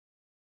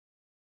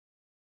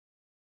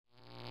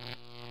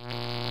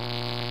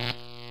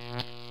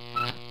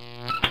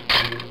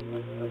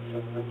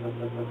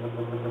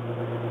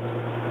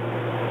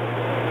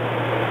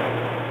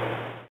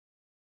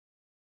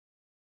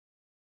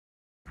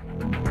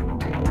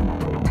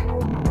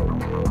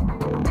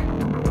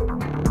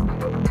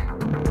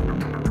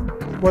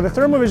Well, the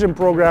Thermovision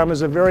program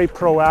is a very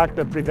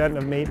proactive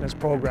preventive maintenance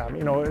program.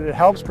 You know, it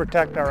helps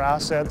protect our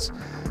assets.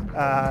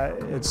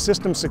 It's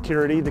system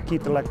security to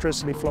keep the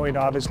electricity flowing,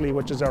 obviously,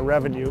 which is our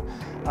revenue.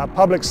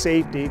 Public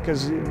safety,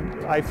 because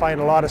I find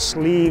a lot of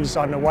sleeves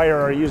on the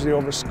wire are usually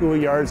over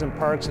schoolyards and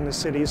parks in the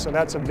city, so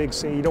that's a big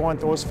thing. You don't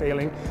want those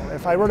failing.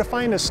 If I were to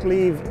find a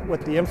sleeve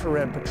with the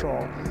infrared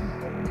patrol,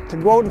 to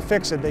go out and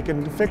fix it, they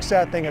can fix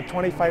that thing at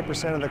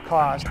 25% of the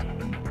cost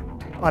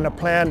on a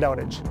planned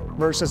outage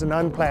versus an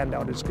unplanned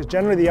outage. Because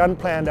generally the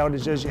unplanned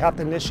outage is you have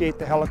to initiate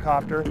the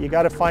helicopter, you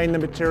got to find the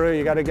material,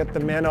 you got to get the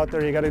men out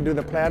there, you got to do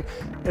the plan.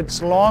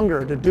 It's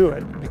longer to do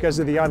it because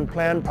of the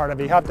unplanned part of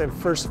it. You have to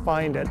first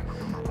find it.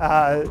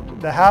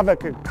 The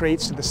havoc it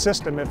creates to the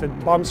system, if it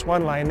bumps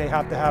one line, they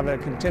have to have a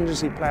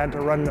contingency plan to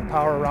run the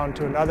power around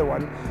to another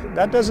one.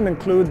 That doesn't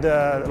include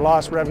the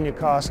lost revenue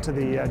cost to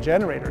the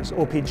generators,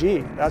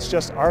 OPG. That's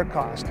just our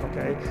cost,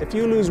 okay? If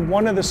you lose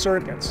one of the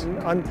circuits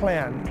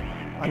unplanned,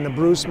 on the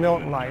Bruce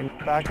Milton line,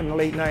 back in the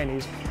late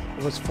 90s,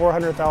 it was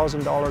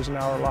 $400,000 an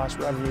hour lost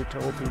revenue to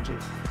OPG.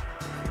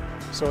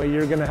 So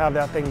you're going to have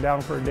that thing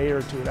down for a day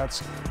or two.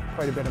 That's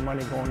quite a bit of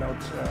money going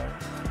out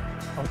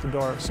the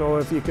door. So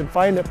if you can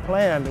find it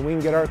planned and we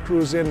can get our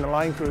crews in, the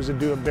line crews, to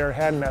do a bare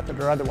hand method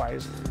or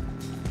otherwise,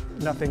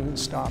 nothing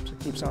stops, it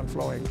keeps on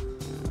flowing.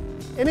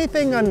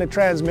 Anything on the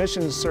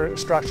transmission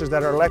structures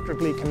that are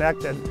electrically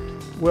connected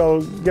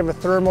will give a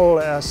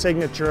thermal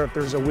signature if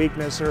there's a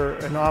weakness or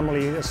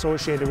anomaly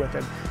associated with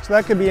it. So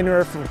that could be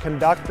anywhere from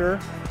conductor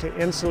to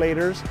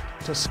insulators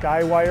to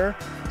sky wire.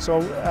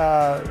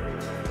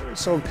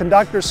 So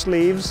conductor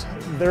sleeves,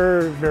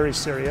 they're very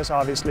serious,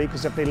 obviously,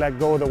 because if they let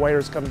go, the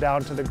wires come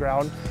down to the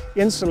ground.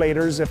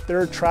 Insulators, if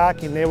they're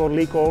tracking, they will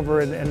leak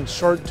over and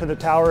short to the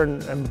tower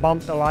and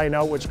bump the line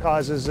out, which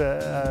causes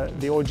the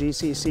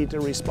OGCC to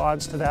respond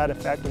to that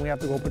effect, and we have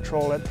to go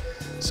patrol it.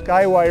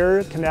 Sky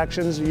wire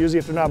connections, usually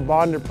if they're not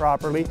bonded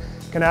properly,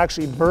 can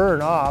actually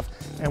burn off,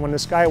 and when the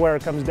sky wire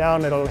comes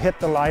down, it'll hit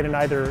the line and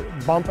either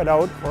bump it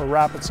out or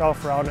wrap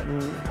itself around it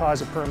and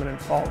cause a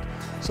permanent fault.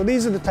 So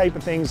these are the type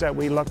of things that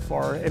we look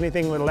for.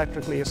 Anything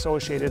electrically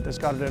associated that's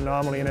got an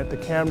anomaly in it,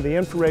 the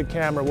infrared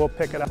camera will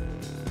pick it up.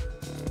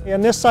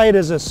 And this side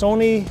is a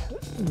Sony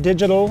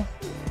digital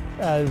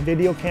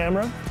video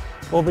camera.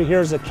 Over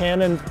here is a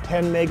Canon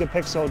 10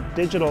 megapixel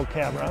digital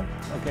camera.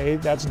 Okay,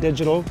 that's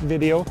digital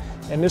video.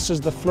 And this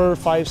is the FLIR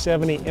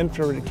 570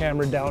 infrared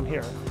camera down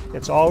here.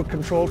 It's all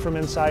controlled from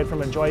inside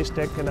from a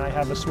joystick, and I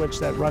have a switch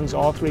that runs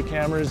all three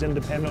cameras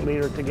independently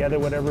or together,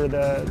 whatever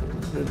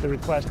the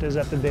request is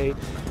at the day.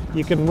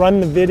 You can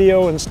run the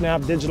video and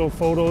snap digital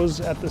photos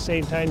at the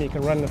same time. You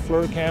can run the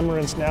FLIR camera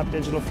and snap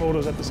digital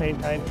photos at the same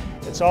time.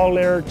 It's all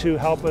there to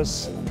help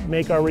us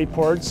make our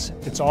reports.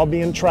 It's all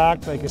being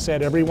tracked. Like I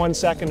said, every 1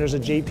 second there's a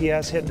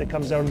GPS hit that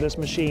comes out of this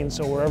machine.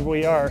 So wherever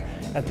we are,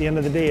 at the end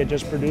of the day, it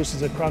just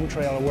produces a crumb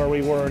trail of where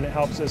we were, and it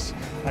helps us.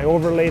 I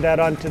overlay that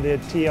onto the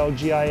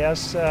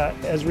TLGIS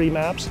Esri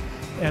maps,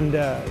 and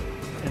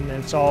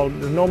it's all,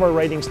 there's no more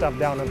writing stuff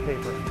down on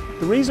paper.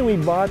 The reason we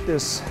bought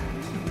this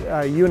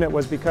unit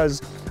was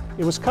because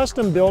it was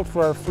custom built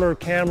for our FLIR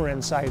camera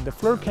inside. The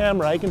FLIR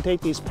camera, I can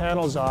take these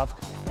panels off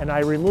and I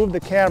remove the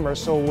camera,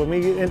 so when we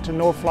get into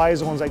no-fly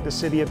zones like the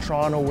city of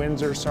Toronto,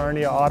 Windsor,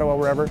 Sarnia, Ottawa,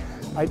 wherever,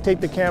 I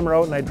take the camera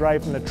out and I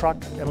drive from the truck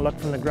and look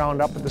from the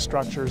ground up at the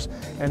structures.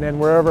 And then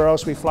wherever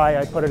else we fly,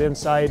 I put it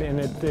inside, and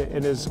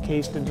it is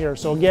cased in here.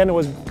 So again, it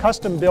was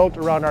custom built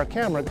around our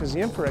camera because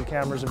the infrared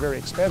cameras are very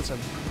expensive.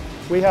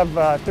 We have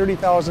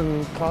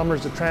 30,000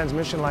 kilometers of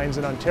transmission lines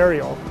in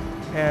Ontario.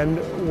 And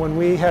when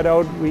we head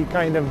out, we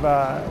kind of,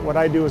 what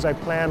I do is I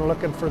plan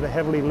looking for the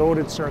heavily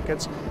loaded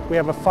circuits. We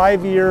have a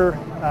 5-year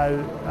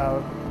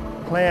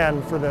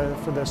plan for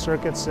the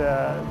circuits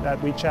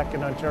that we check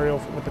in Ontario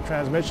with the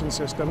transmission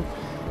system.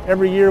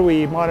 Every year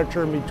we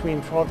monitor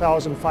between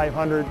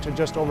 12,500 to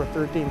just over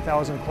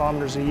 13,000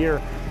 kilometers a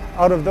year.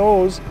 Out of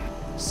those,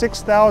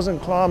 6,000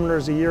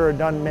 kilometers a year are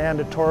done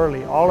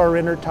mandatorily. All our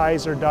inner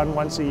ties are done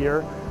once a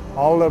year.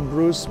 All the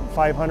Bruce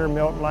 500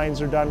 Milton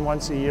lines are done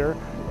once a year.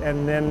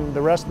 And then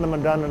the rest of them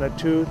are done in a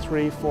 2,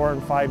 3, 4,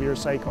 and 5-year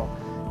cycle.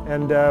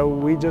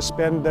 And we just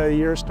spend the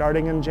year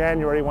starting in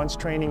January once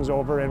training's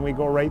over, and we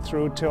go right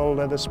through till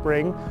the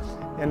spring.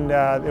 And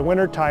the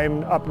winter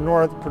time up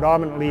north,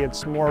 predominantly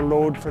it's more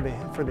load for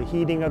the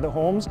heating of the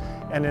homes.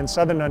 And in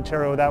southern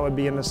Ontario, that would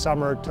be in the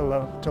summer till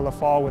the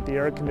fall with the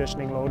air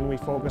conditioning load, and we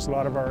focus a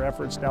lot of our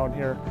efforts down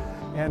here.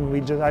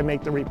 And I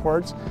make the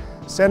reports,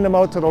 send them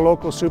out to the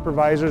local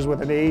supervisors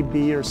with an A,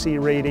 B, or C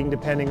rating,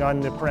 depending on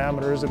the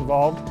parameters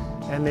involved,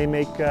 and they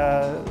make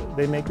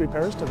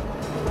repairs to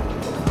them.